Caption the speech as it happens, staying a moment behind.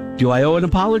Do I owe an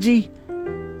apology?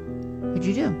 What'd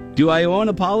you do? Do I owe an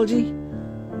apology?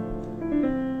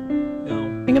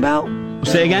 Think about?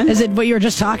 Say again? Is it what you were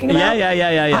just talking about? Yeah.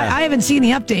 I haven't seen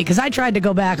the update because I tried to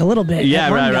go back a little bit. Yeah,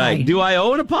 That one guy- right. Do I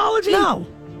owe an apology? No,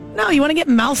 you want to get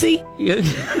mouthy?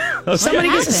 Somebody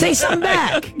gets to say something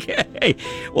back. Okay.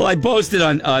 Well, I posted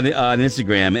on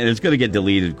Instagram, and it's going to get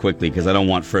deleted quickly because I don't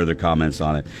want further comments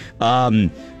on it.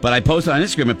 But I posted on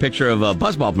Instagram a picture of a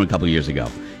Buzzball from a couple of years ago.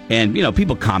 And,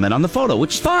 people comment on the photo,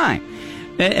 which is fine.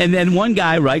 And then one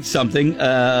guy writes something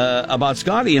about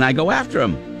Scotty, and I go after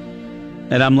him.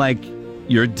 And I'm like,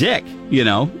 you're a dick,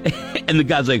 And the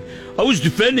guy's like, I was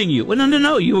defending you. Well,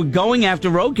 no. You were going after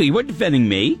Roadkill. You weren't defending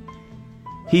me.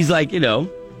 He's like, what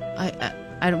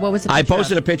was the picture I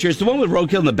posted of? a picture. It's the one with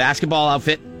Roadkill in the basketball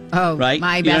outfit. Oh, right?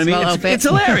 My You know what I mean? basketball outfit. It's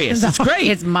hilarious. It's great.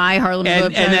 It's my Harlem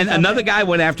and Globetrotters then outfit. another guy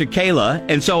went after Kayla,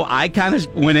 and so I kind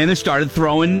of went in and started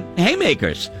throwing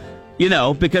haymakers,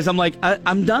 because I'm like,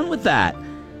 I'm done with that.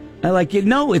 I like,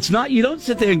 no, it's not. You don't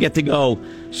sit there and get to go,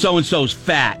 so-and-so's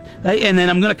fat. And then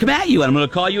I'm going to come at you, and I'm going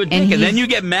to call you a dick. And then you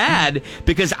get mad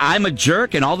because I'm a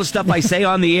jerk, and all the stuff I say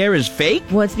on the air is fake.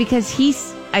 Well, it's because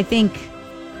I think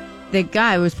the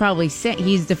guy was probably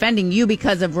he's defending you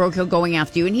because of Roadkill going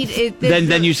after you. And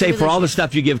then you say, for all the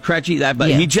stuff you give Crutchy,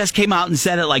 but he just came out and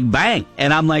said it like bang.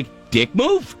 And I'm like, dick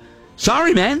move.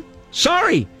 Sorry, man.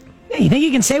 Sorry. Yeah, you think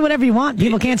you can say whatever you want?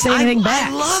 People can't say anything back.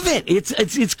 I love it.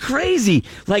 It's crazy.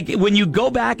 Like when you go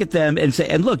back at them and say,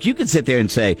 and look, you can sit there and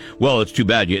say, well, it's too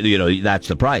bad. That's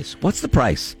the price. What's the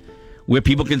price? Where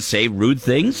people can say rude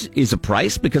things is a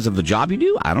price because of the job you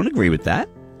do? I don't agree with that.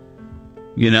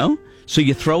 So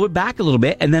you throw it back a little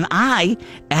bit, and then I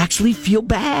actually feel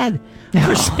bad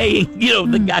for saying,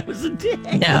 the guy was a dick.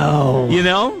 No.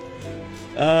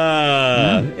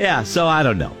 Yeah, so I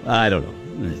don't know.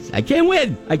 I can't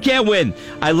win.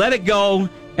 I let it go,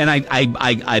 and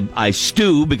I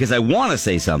stew because I want to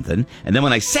say something, and then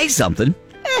when I say something,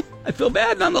 I feel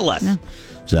bad nonetheless. No.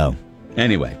 So,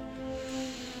 anyway.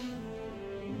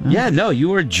 Yeah, no, you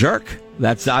were a jerk.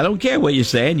 I don't care what you're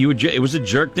saying. It was a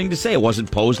jerk thing to say. It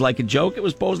wasn't posed like a joke. It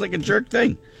was posed like a jerk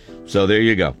thing. So there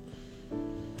you go.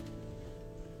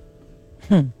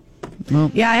 Well,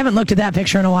 yeah, I haven't looked at that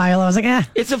picture in a while. I was like,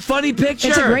 It's a funny picture.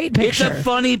 It's a great picture. It's a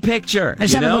funny picture. I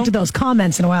just haven't looked at those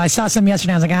comments in a while. I saw some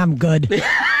yesterday. I was like, I'm good.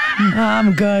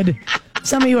 I'm good.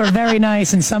 Some of you are very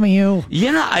nice, and some of you...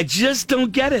 Yeah, I just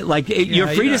don't get it. Like, you're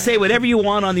free to say whatever you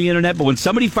want on the internet, but when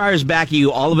somebody fires back at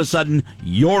you, all of a sudden,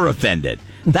 you're offended.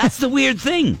 That's the weird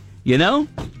thing,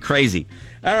 Crazy.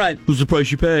 All right. Who's the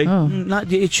price you pay? Oh.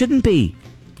 It shouldn't be.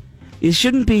 It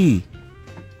shouldn't be.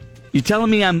 You're telling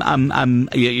me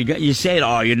you say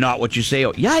it, you're not what you say.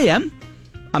 Yeah, I am.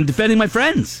 I'm defending my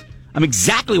friends. I'm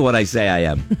exactly what I say I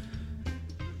am.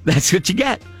 That's what you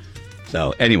get.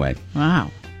 So, anyway.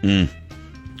 Wow.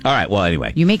 All right, well,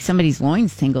 anyway. You make somebody's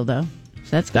loins tingle, though.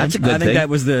 So that's good. That's a good thing. I think that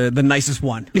was the nicest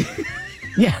one.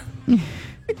 Yeah.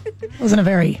 Wasn't a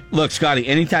very... Look, Scotty,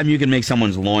 anytime you can make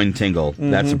someone's loin tingle,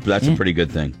 that's a pretty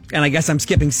good thing. And I guess I'm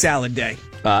skipping salad day.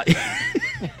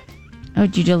 Oh,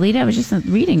 did you delete it? I was just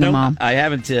reading them all. I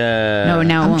haven't... No,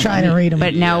 now I'm trying to read them.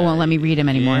 But now it won't let me read them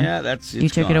anymore. Yeah, you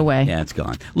took gone. it away. Yeah, it's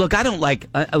gone. Look, I don't like...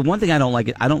 one thing I don't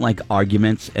like, I don't like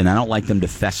arguments, and I don't like them to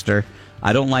fester.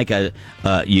 I don't like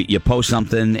you post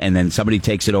something, and then somebody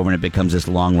takes it over, and it becomes this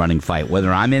long-running fight.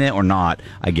 Whether I'm in it or not,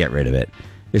 I get rid of it.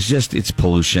 It's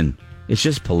pollution. It's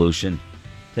just pollution.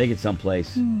 Take it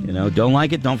someplace. Don't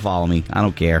like it, don't follow me. I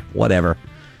don't care. Whatever.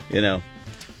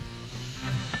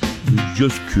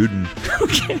 Just kidding.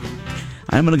 Okay.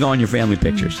 I'm going to go on your family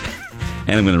pictures,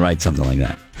 and I'm going to write something like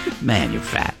that. Man, you're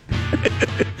fat.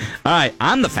 All right,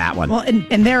 I'm the fat one. Well,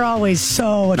 and they're always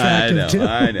so attractive, too.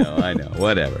 I know.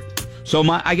 Whatever. So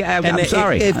I'm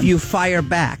sorry. If you fire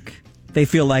back, they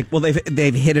feel like, well,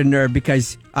 they've hit a nerve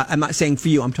because, I'm not saying for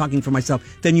you, I'm talking for myself,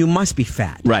 then you must be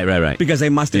fat. Right. Because they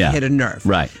must have hit a nerve.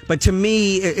 Right. But to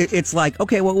me, it's like,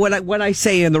 okay, well, what I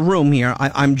say in the room here,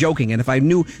 I'm joking. And if I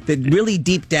knew that really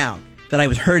deep down that I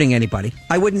was hurting anybody,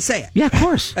 I wouldn't say it. Yeah, of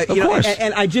course. Of course.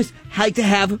 And I just like to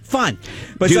have fun.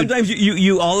 But Dude. sometimes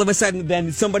you all of a sudden,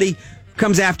 then somebody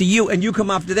comes after you and you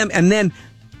come after them. And then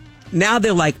now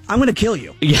they're like, I'm going to kill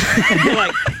you. Yeah. They're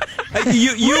like,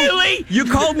 really? You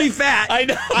called me fat. I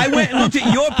know. I went and looked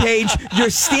at your page. You're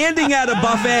standing at a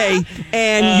buffet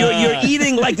and you're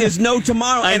eating like there's no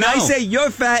tomorrow. I And know. I say you're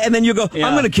fat, and then you go,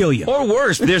 I'm going to kill you. Or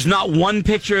worse, there's not one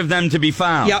picture of them to be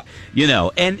found. Yep. You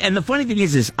know, and the funny thing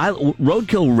is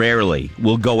Roadkill rarely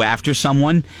will go after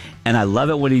someone, and I love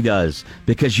it when he does,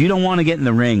 because you don't want to get in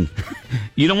the ring.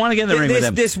 You don't want to get in the ring with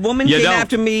them. This woman came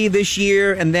after me this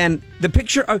year, and then the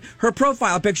picture, her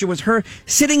profile picture was her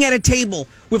sitting at a table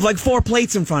with like 4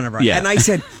 plates in front of her. Yeah. And I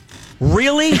said,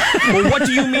 really? Well, what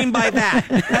do you mean by that?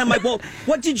 And I'm like, well,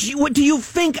 what do you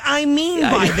think I mean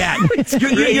by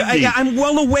that? I'm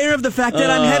well aware of the fact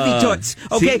that I'm heavy toots.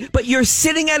 Okay, see? but you're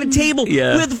sitting at a table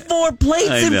with 4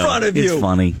 plates in front of you. It's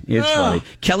funny. It's funny.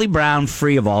 Kelly Brown,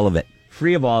 free of all of it.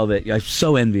 Free of all of it. I'm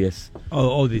so envious.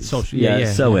 Oh, the social.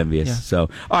 So envious. Yeah. So,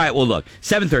 all right. Well, look,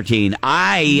 7:13.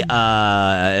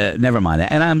 I never mind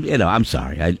that, and I'm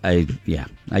sorry. I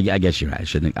guess you're right.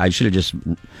 I should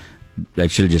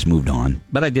have just moved on,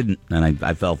 but I didn't, and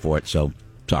I fell for it. So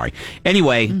sorry.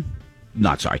 Anyway.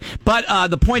 Not sorry. But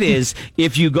the point is,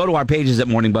 if you go to our pages at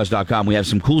morningbuzz.com, we have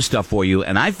some cool stuff for you.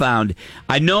 And I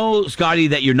know, Scotty,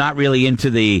 that you're not really into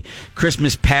the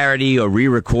Christmas parody or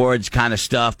re-records kind of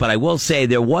stuff, but I will say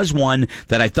there was one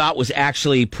that I thought was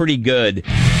actually pretty good.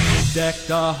 Deck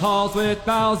the halls with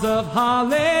boughs of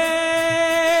holly.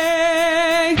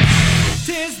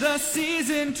 'Tis the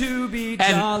season to be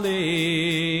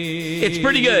jolly. It's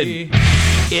pretty good.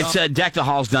 It's Deck the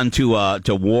Halls done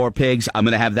to War Pigs. I'm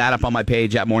going to have that up on my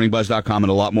page at morningbuzz.com and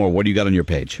a lot more. What do you got on your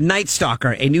page? Night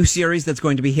Stalker, a new series that's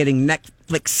going to be hitting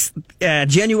Netflix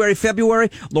January,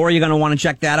 February. Laura, you're going to want to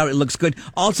check that out. It looks good.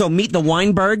 Also, Meet the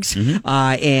Weinbergs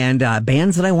and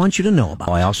bands that I want you to know about.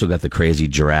 Oh, I also got the crazy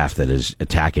giraffe that is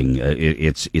attacking.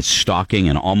 It's stalking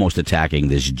and almost attacking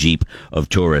this jeep of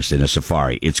tourists in a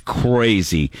safari. It's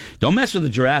crazy. Don't mess with the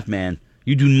giraffe, man.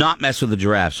 You do not mess with the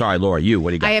giraffe. Sorry, Laura, what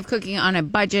do you got? I have cooking on a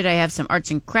budget. I have some arts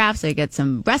and crafts. I got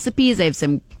some recipes. I have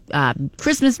some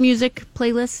Christmas music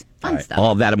playlists. Fun stuff.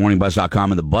 All of that at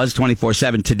morningbuzz.com and the Buzz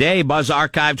 24/7. Today, Buzz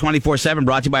Archive 24/7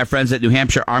 brought to you by our friends at New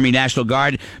Hampshire Army National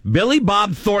Guard, Billy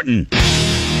Bob Thornton.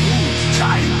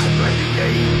 Time to play the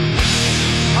game.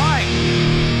 All right.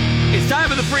 It's time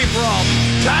for the free-for-all.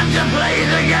 Time to play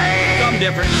the game. Something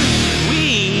different.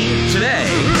 Today,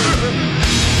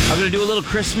 I'm going to do a little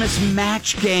Christmas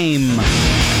match game.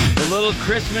 A little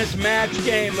Christmas match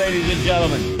game, ladies and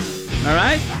gentlemen. All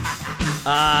right?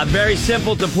 Very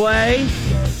simple to play.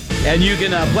 And you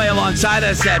can play alongside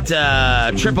us at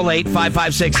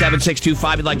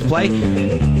 888-556-7625 if you'd like to play.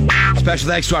 Special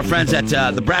thanks to our friends at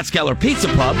the Bratskeller Pizza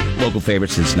Pub, local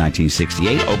favorite since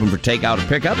 1968, open for takeout or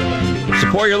pickup.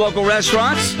 Support your local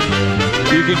restaurants.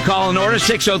 You can call and order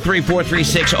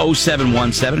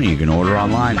 603-436-0717, or you can order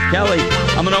online. Kelly,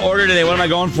 I'm going to order today. What am I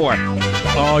going for?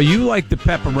 Oh, you like the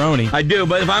pepperoni. I do,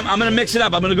 but if I'm going to mix it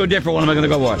up. I'm going to go different. What am I going to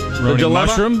go for? The dilemma?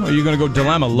 Mushroom? Or are you going to go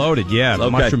dilemma loaded? Yeah. Okay.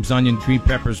 Mushrooms, onion, green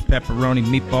peppers, pepperoni,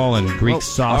 meatball, and Greek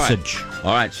sausage.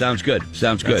 All right. Sounds good.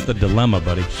 Sounds good. That's the dilemma,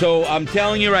 buddy. So I'm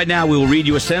telling you right now, we will read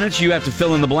you a sentence. You have to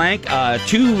fill in the blank.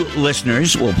 2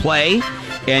 listeners will play,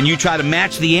 and you try to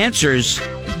match the answers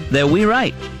that we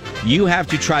write. You have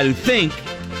to try to think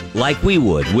like we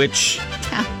would, which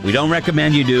we don't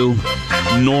recommend you do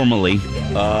normally.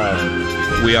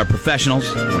 We are professionals.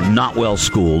 We're not well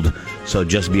schooled. So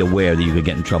just be aware that you could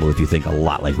get in trouble if you think a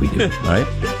lot like we do. All right?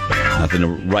 Nothing to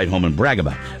write home and brag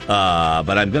about.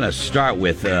 But I'm going to start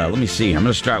with, let me see. I'm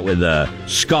going to start with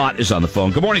Scott is on the phone.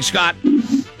 Good morning, Scott.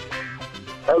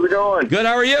 How's it going? Good.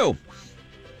 How are you?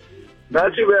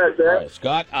 Not too bad, man. All right,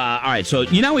 Scott. All right. So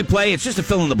you know how we play? It's just a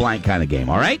fill in the blank kind of game.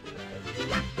 All right?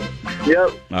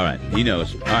 Yep. All right. He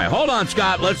knows. All right. Hold on,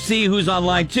 Scott. Let's see who's on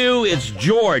line 2. It's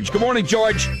George. Good morning,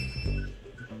 George.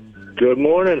 Good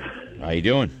morning. How you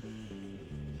doing?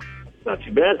 Not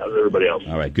too bad. How's everybody else?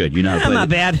 All right. Good. You know how to play Not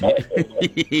bad.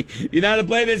 You know how to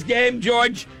play this game,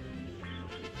 George?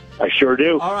 I sure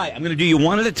do. All right. I'm going to do you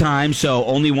one at a time, so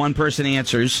only one person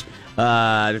answers.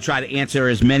 To try to answer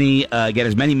as many, get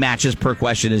as many matches per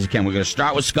question as you can. We're going to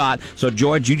start with Scott. So,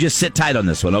 George, you just sit tight on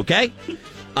this one, okay?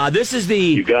 This is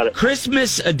the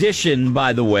Christmas edition,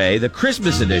 by the way, the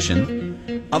Christmas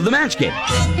edition of the match game.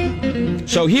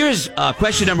 So here's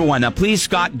question number 1. Now, please,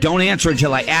 Scott, don't answer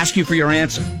until I ask you for your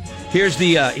answer. Here's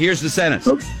the sentence.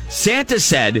 Okay. Santa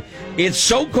said, "It's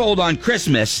so cold on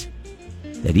Christmas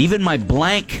that even my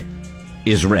blank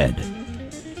is red."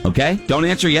 Okay? Don't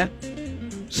answer yet.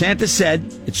 Santa said,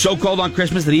 "It's so cold on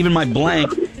Christmas that even my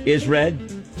blank is red."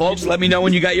 Folks, let me know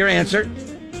when you got your answer.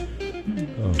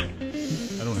 Oh,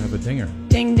 I don't have a dinger.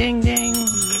 Ding, ding, ding.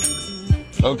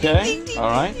 Okay. All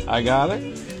right. I got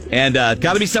it. And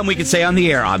got to be something we can say on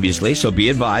the air, obviously, so be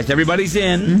advised. Everybody's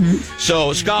in.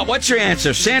 So, Scott, what's your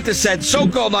answer? Santa said, so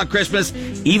cold on Christmas,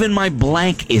 even my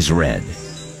blank is red.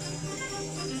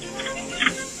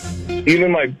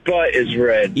 Even my butt is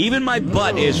red. Even my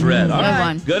butt is red. All Good right,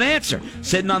 one. good answer.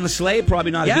 Sitting on the sleigh,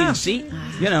 probably not a Yeah. heated seat.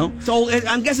 You know. It's old.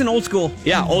 I'm guessing old school.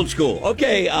 Yeah, old school.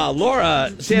 Okay,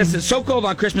 Laura says it's so cold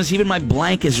on Christmas, even my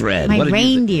blank is red. My What did you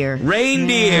reindeer. think?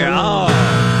 Reindeer. Oh.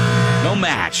 No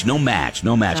match. Sorry,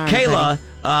 Kayla,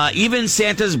 even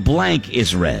Santa's blank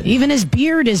is red. Even his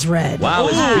beard is red. Wow,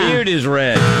 his Yeah. beard is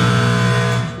red.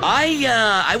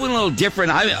 I went a little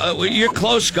different. You're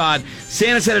close, Scott.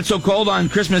 Santa said it's so cold on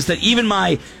Christmas that even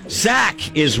my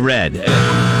sack is red.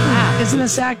 Isn't a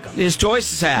sack? His choice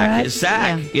sack. Red? His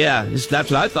sack. Yeah, that's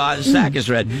what I thought. His sack is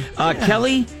red.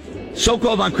 Kelly, so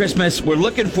cold on Christmas. We're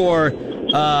looking for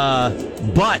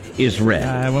butt is red.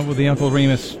 I went with the Uncle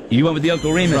Remus. You went with the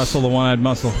Uncle Remus. Russell the one-eyed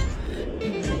muscle.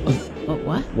 Oh,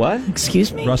 what? What?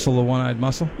 Excuse me? Russell the one-eyed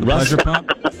muscle. The Russell. pleasure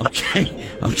pump. Okay.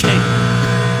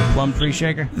 The plum tree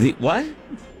shaker. The what?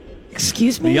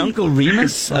 Excuse me? The Uncle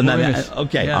Remus? Uncle Remus.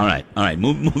 Okay. Yeah. All right.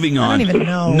 Moving on. I don't even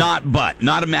know. Not butt.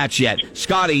 Not a match yet.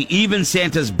 Scotty, even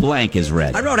Santa's blank is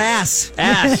red. I wrote ass.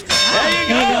 Ass. There you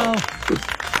There go. you go.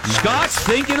 Scott's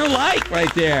thinking alike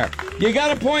right there. You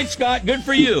got a point, Scott. Good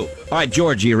for you. All right,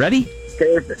 George, you ready?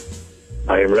 Perfect.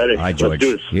 I am ready. All right, George. Let's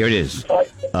do this. Here it is.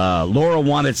 Laura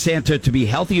wanted Santa to be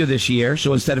healthier this year,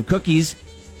 so instead of cookies,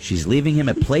 she's leaving him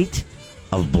a plate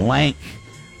of blank.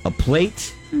 A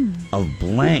plate of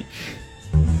blank.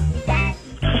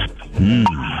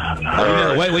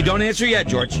 Wait, don't answer yet,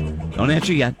 George. Don't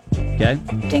answer yet. Okay?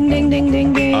 Ding, ding, ding,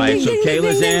 ding, ding. All right, so ding, ding,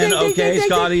 Kayla's ding, in. ding, ding, Okay, ding, ding,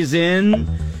 Scotty's in.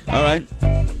 All right.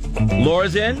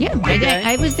 Laura's in? Yeah,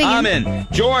 I was thinking. I'm in.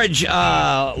 George,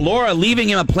 Laura leaving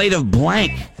him a plate of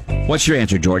blank. What's your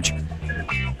answer, George?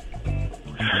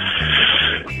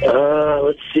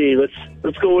 Let's see.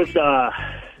 Let's go with the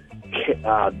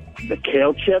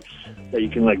kale chips that you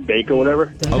can like bake or whatever.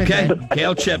 Those are Okay, good.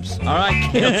 kale chips. All right,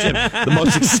 kale chips. The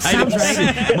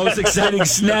most exciting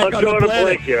snack I'm on the going to planet.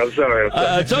 blank here. I'm sorry.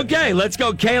 It's okay. Let's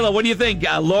go, Kayla. What do you think?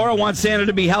 Laura wants Santa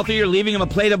to be healthier, leaving him a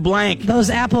plate of blank. Those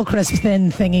apple crisp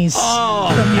thin thingies. Oh,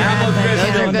 From your apple advent crisp.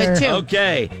 Those are good, calendar. too.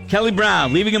 Okay, Kelly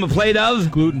Brown leaving him a plate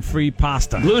of Gluten-free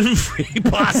pasta. gluten-free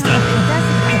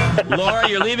pasta. Laura,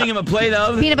 you're leaving him a plate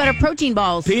of Peanut butter protein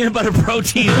balls. peanut butter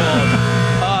protein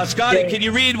balls. Scotty, can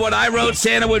you read what I wrote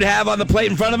Santa would have on the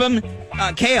plate in front of him?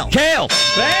 Kale. Kale.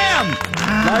 Bam!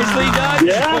 Nicely done,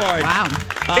 George. Wow.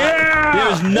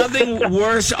 There's nothing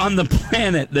worse on the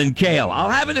planet than kale. I'll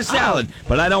have it as salad,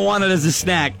 but I don't want it as a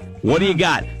snack. What do you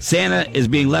got? Santa is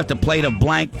being left a plate of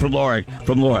blank from Laura.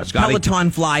 Scotty.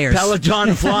 Peloton flyers.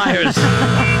 Peloton flyers.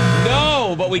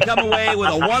 No, but we come away with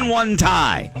a 1-1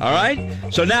 tie. All right?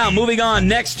 So now, moving on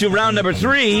next to round number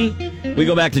 3, we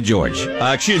go back to George.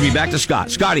 Back to Scott.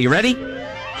 Scotty, you ready?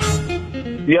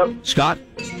 Yep. Scott?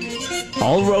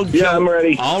 All roadkill. Yeah, I'm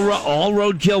ready. All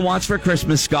roadkill wants for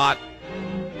Christmas, Scott,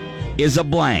 is a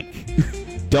blank.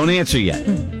 Don't answer yet.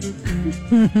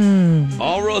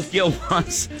 All roadkill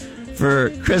wants for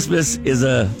Christmas is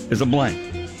a blank.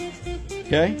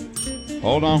 Okay?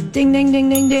 Hold on. Ding, ding, ding,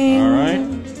 ding, ding. All right.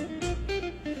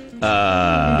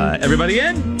 Everybody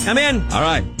in? I'm in. All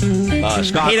right.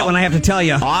 Scott. Hate it when I have to tell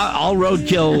you. All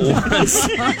roadkill wants.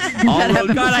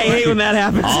 God, I hate when that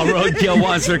happens. All roadkill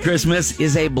wants for Christmas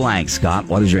is a blank. Scott,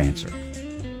 what is your answer?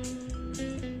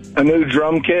 A new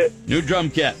drum kit. New drum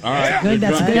kit. All right. Good,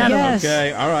 that's a good drum kit. guess.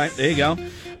 Okay. All right. There you go.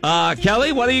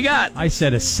 Kelly, what do you got? I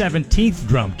said a 17th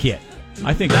drum kit.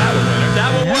 I think that would win.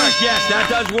 That will work. Yes, that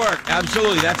does work.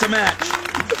 Absolutely. That's a match.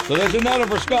 So there's another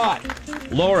for Scott.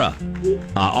 Laura,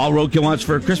 all roadkill wants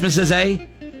for Christmas is a.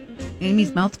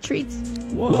 Amy's mouth treats.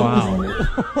 Wow.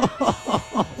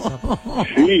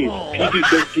 Jeez.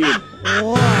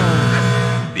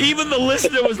 PG-13. Even the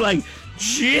listener was like,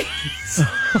 "Jeez."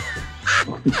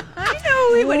 I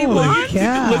know what you want.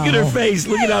 Cow. Look at her face.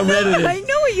 Look at how red it I is.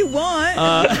 know what you want.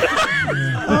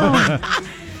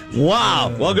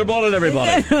 Wow. Well, good morning,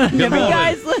 everybody. Good morning.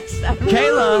 Guys, listen.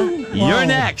 Kayla, you're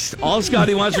next. All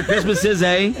Scotty wants for Christmas is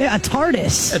a Yeah, a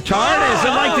TARDIS. TARDIS.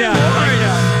 I like that.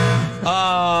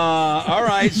 All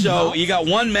right, so you got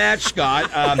one match,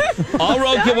 Scott. All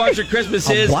roadkill wants for Christmas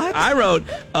is. what? I wrote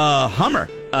Hummer.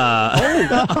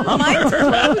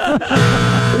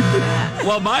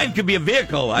 Well, mine could be a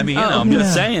vehicle. I mean, I'm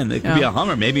just saying. It could be a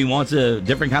Hummer. Maybe he wants a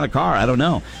different kind of car. I don't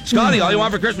know. Scotty, all you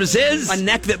want for Christmas is? A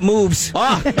neck that moves.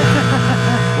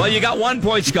 Well, you got 1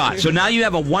 point, Scott. So now you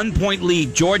have a 1 point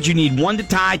lead. George, you need 1 to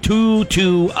tie, 2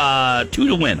 to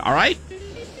win. All right?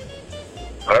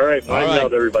 All right. Mind All right.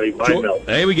 meld, everybody. Mind meld.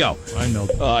 There we go. I know.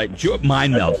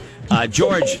 Mind meld.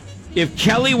 George, if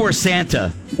Kelly were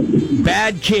Santa,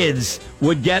 bad kids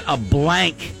would get a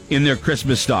blank in their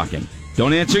Christmas stocking.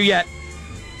 Don't answer yet.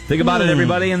 Think about it,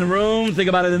 everybody in the room. Think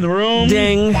about it in the room.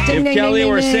 Ding. If Ding, ding, Kelly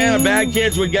ding, were ding, Santa, ding. bad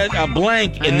kids would get a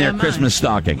blank in their Christmas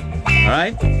stocking. All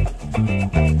right?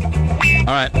 All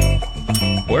right.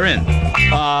 We're in.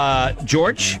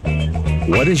 George,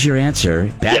 what is your answer?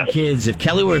 Bad kids. If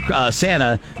Kelly were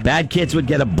Santa, bad kids would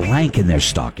get a blank in their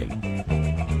stocking.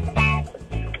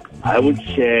 I would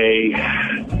say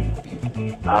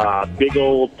big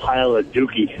old pile of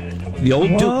dookie. The old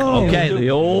Duke. Whoa. Okay, the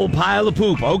old pile of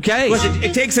poop. Okay. Listen,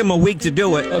 it takes him a week to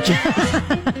do it.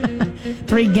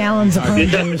 3 gallons of Just have to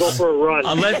go produce. for a run.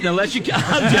 Unless you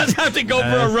I'll just have to go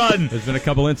for a run. There's been a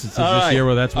couple instances All this right. year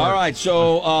where that's worked. All right,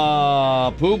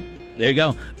 so poop. There you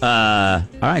go. All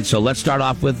right, so let's start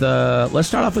off with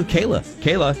Kayla.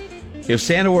 Kayla,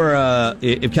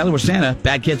 if Kelly were Santa,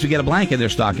 bad kids would get a blank in their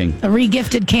stocking. A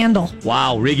regifted candle.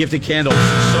 Wow, regifted candles.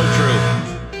 So true.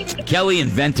 Kelly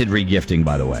invented regifting,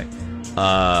 by the way.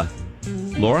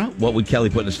 Laura, what would Kelly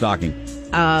put in a stocking?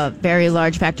 Very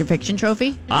large fact or fiction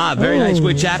trophy. Very nice,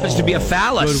 which happens to be a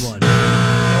phallus. Good one.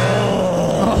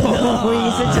 We're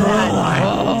used to that.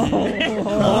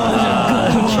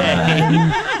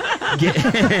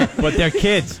 But they're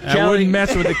kids. I Kelly- wouldn't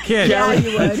mess with the kids. Kelly- Yeah,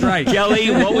 you would. That's right. Kelly,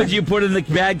 what would you put in the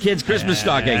bad kid's Christmas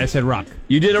stocking? I said rock.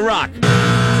 You did a rock.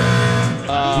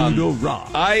 rock.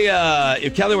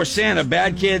 If Kelly were Santa,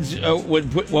 bad kids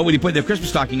would put. What would he put in their Christmas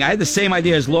stocking? I had the same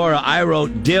idea as Laura. I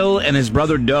wrote Dill and his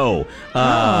brother Doe.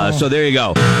 So there you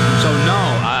go. So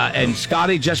no, and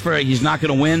Scotty, just for he's not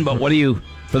going to win, but what do you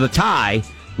for the tie?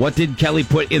 What did Kelly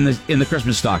put in the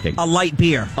Christmas stocking? A light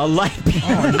beer. A light beer.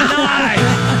 Nice.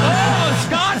 Oh,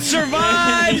 Scott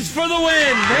survives for the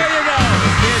win. There you go,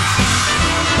 kids.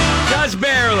 Just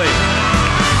barely.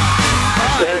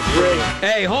 That's great.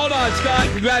 Hey, hold on, Scott.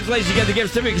 Congratulations. You get the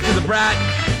gift certificates to the Brat.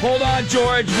 Hold on,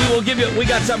 George. We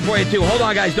got something for you, too. Hold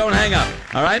on, guys. Don't hang up.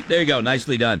 All right? There you go.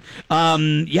 Nicely done.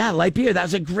 Yeah, light beer. That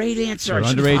was a great answer. I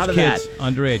should have thought Underage of kids. that.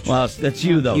 Underage. Well, that's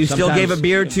you, though. You still Sometimes- gave a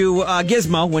beer to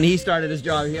Gizmo when he started his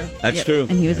job here. That's true.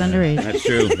 And he was underage. That's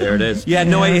true. There it is. You had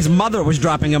no idea his mother was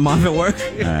dropping him off at work.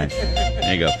 All right.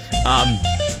 There you go.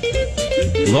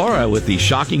 Laura with the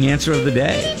shocking answer of the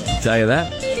day. I'll tell you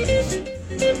that.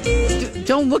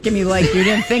 Don't look at me like you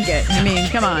didn't think it. I mean,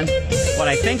 come on. What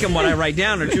I think and what I write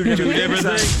down are two different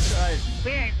things.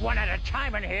 We ain't one at a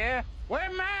time in here. We're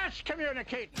mass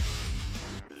communicating.